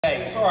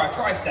for our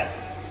tricep.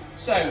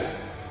 So,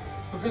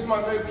 because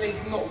my mobility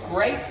is not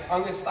great,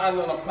 I'm going to stand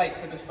on a plate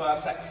for this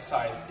first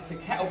exercise. It's a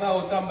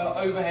kettlebell or dumbbell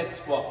overhead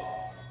squat.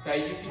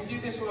 Okay, you can do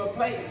this on a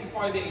plate if you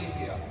find it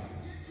easier.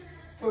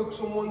 Focus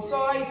on one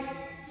side,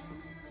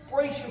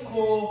 brace your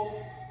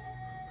core,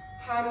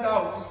 hand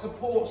out to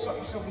support, stop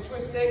yourself from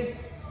twisting,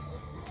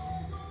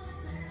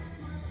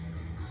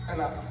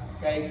 and up.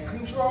 Okay,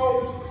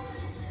 controlled,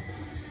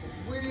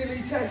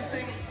 really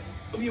testing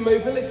of your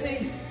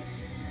mobility.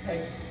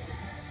 Okay,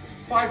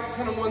 5 to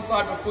 10 on one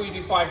side before you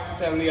do 5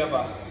 to 10 on the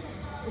other.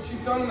 Once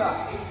you've done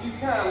that, if you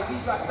can,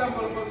 leave that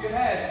dumbbell above your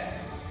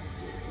head.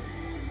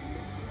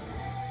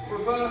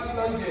 Reverse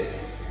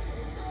lunges.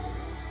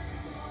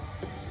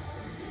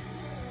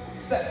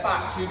 Step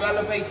back, so you've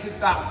elevated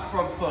that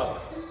front foot.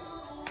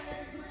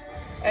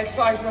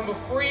 Exercise number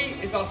 3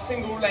 is our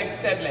single leg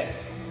deadlift.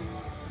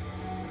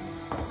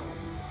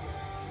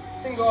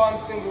 Single arm,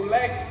 single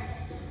leg,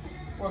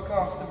 working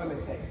our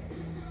stability.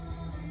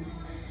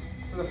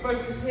 So the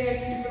focus here,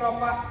 keeping our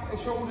back and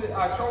shoulders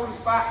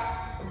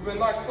back, with a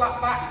nice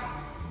flat back,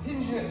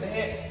 hinging at the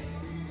hip,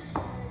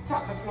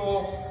 tap the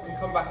floor and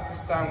come back to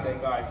standing,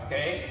 guys,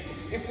 okay?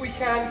 If we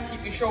can,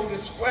 keep your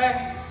shoulders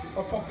square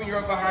or popping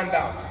your other hand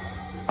out.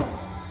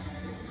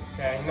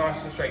 Okay,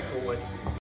 nice and straightforward.